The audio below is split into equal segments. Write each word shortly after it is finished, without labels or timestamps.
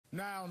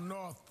Now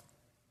north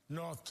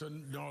to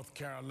North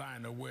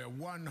Carolina, where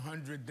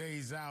 100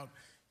 days out,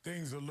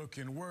 things are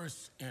looking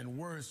worse and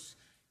worse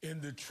in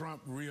the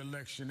Trump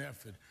re-election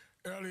effort.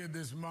 Earlier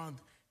this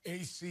month,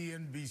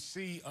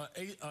 NBC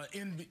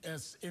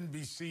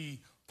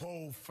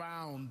poll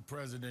found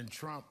President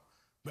Trump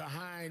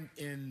behind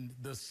in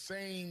the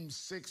same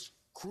 6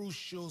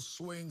 crucial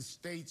swing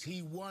states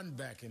he won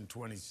back in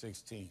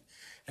 2016.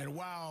 And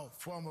while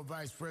former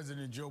Vice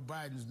President Joe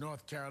Biden's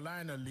North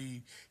Carolina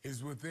lead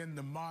is within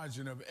the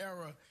margin of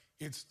error,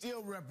 it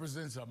still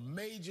represents a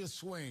major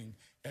swing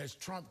as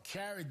Trump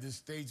carried the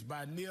states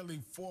by nearly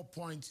 4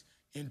 points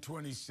in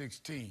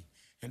 2016.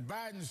 And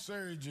Biden's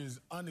surge is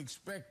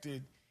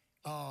unexpected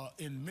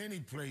in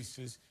many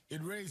places.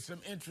 It raised some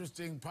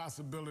interesting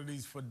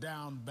possibilities for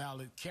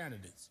down-ballot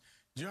candidates.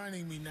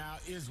 Joining me now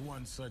is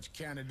one such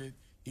candidate,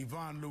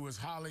 Yvonne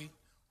Holley,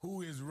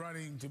 who is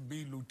running to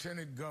be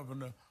Lieutenant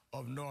Governor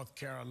of North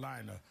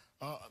Carolina.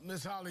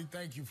 Ms. Holley,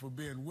 thank you for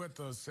being with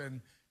us.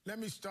 And let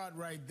me start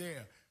right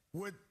there.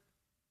 With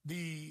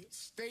the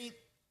state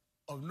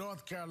of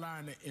North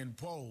Carolina in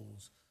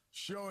polls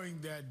showing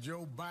that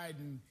Joe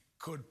Biden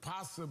could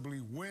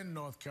possibly win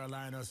North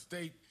Carolina, a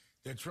state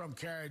that Trump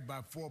carried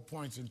by 4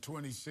 points in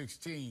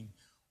 2016,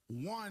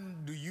 one,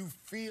 do you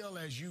feel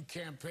as you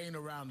campaign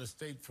around the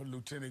state for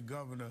lieutenant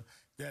governor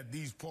that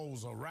these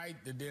polls are right,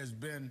 that there's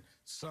been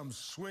some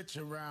switch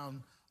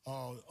around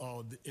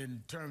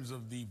in terms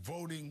of the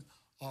voting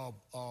of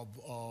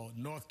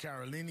North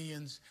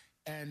Carolinians?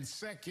 And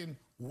second,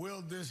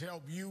 will this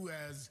help you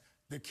as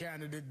the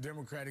candidate,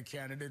 Democratic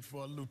candidate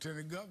for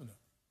lieutenant governor?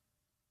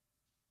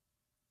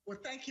 Well,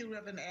 thank you,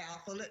 Reverend Al,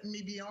 for letting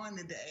me be on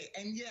today.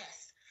 And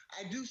yes,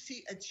 I do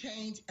see a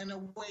change in a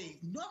way.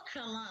 North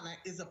Carolina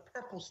is a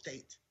purple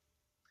state,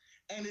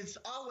 and it's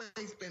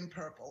always been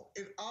purple.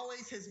 It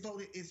always has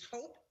voted its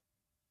hope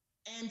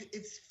and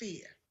its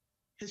fear,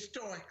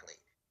 historically.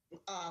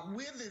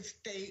 We're the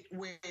state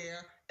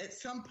where at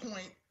some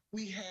point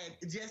we had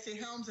Jesse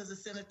Helms as a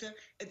senator.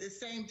 At the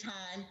same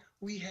time,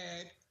 we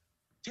had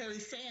Terry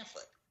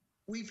Sanford.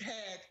 We've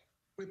had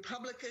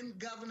Republican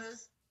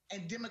governors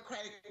and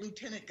Democratic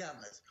lieutenant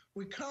governors.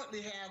 We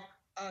currently have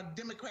a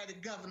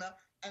Democratic governor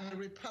and a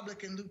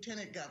Republican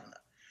lieutenant governor.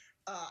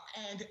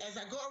 And as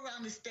I go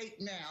around the state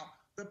now,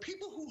 the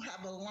people who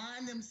have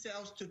aligned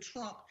themselves to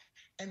Trump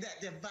and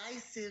that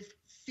divisive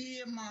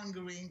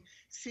fear-mongering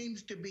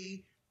seems to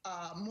be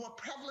more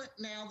prevalent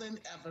now than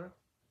ever.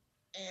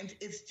 And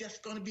it's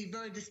just going to be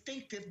very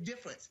distinctive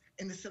difference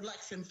in the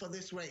selection for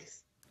this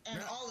race and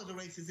now, all of the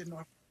races in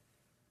North Carolina.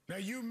 Now,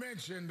 you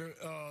mentioned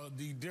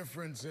the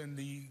difference in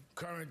the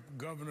current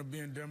governor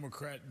being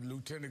Democrat and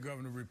lieutenant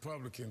governor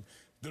Republican.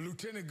 The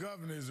lieutenant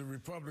governor is a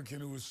Republican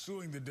who is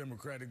suing the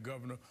Democratic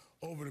governor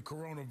over the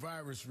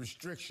coronavirus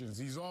restrictions.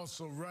 He's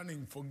also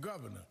running for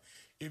governor.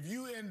 If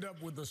you end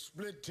up with a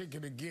split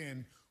ticket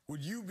again,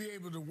 would you be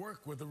able to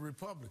work with a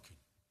Republican?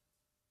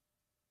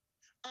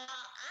 I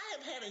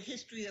have had a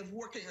history of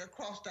working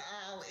across the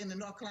aisle in the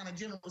North Carolina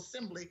General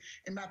Assembly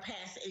in my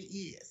past 8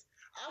 years.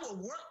 I will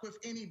work with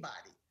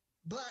anybody,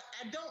 but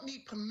I don't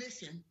need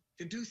permission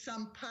to do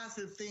some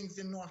positive things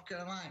in North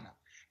Carolina.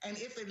 And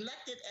if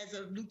elected as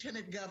a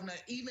lieutenant governor,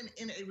 even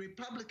in a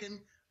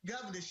Republican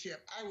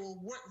governorship, I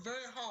will work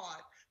very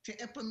hard to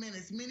implement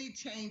as many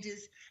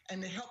changes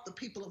and to help the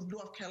people of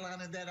North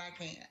Carolina that I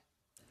can.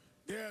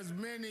 There's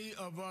many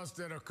of us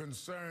that are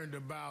concerned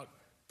about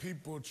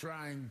people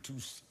trying to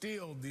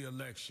steal the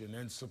election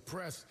and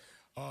suppress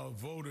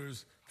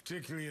voters,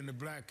 particularly in the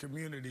black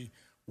community.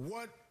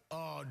 What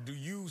do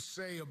you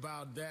say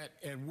about that,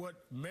 and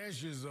what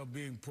measures are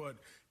being put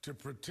to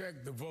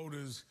protect the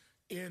voters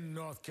in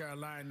North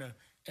Carolina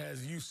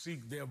as you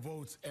seek their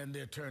votes and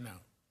their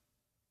turnout?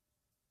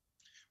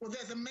 Well,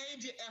 there's a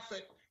major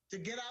effort to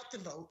get out the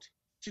vote,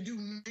 to do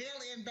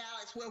mail-in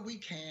ballots where we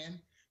can,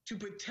 to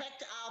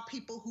protect our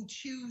people who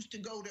choose to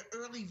go to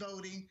early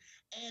voting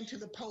and to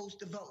the polls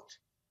to vote.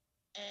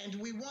 And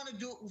we want to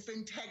do it with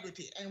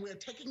integrity, and we're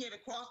taking it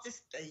across the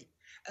state,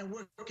 and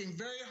we're working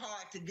very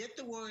hard to get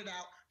the word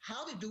out,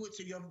 how to do it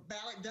so your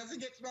ballot doesn't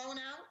get thrown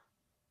out,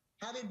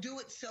 how to do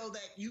it so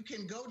that you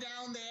can go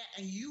down there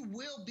and you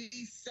will be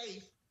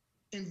safe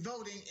in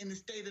voting in the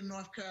state of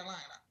North Carolina.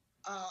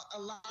 A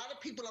lot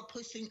of people are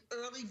pushing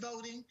early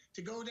voting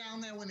to go down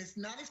there when it's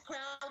not as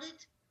crowded,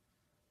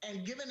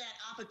 and given that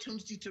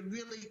opportunity to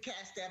really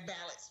cast their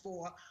ballots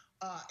for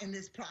in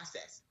this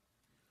process.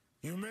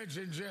 You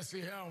mentioned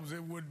Jesse Helms.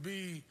 It would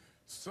be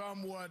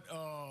somewhat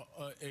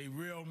a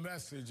real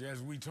message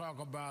as we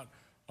talk about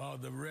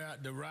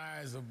the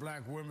rise of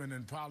black women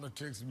in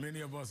politics.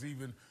 Many of us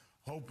even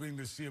hoping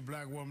to see a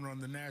black woman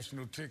on the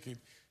national ticket.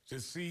 To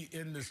see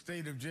in the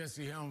state of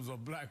Jesse Helms a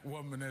black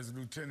woman as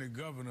lieutenant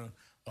governor,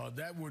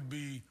 that would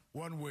be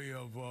one way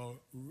of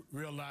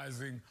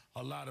realizing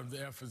a lot of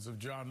the efforts of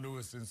John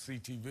Lewis and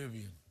C.T.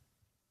 Vivian.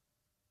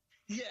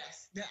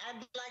 Yes, I'd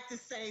like to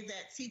say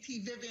that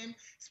C.T. Vivian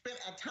spent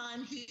a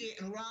time here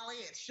in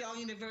Raleigh at Shaw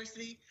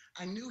University.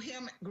 I knew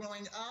him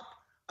growing up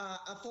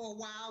for a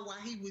while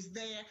he was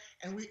there,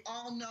 and we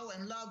all know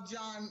and love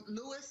John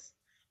Lewis.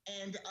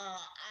 And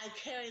I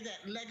carry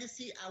that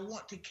legacy. I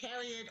want to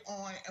carry it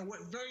on and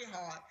work very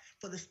hard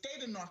for the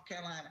state of North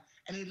Carolina.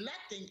 And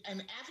electing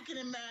an African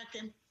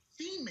American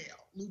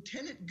female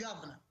lieutenant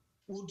governor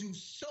will do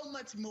so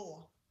much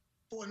more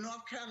for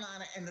North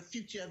Carolina and the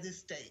future of this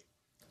state.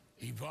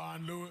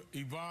 Yvonne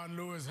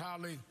Lewis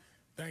Holley,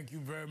 thank you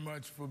very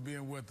much for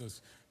being with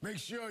us. Make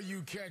sure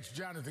you catch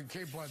Jonathan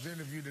Capar's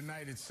interview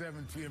tonight at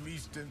 7 p.m.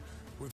 Eastern with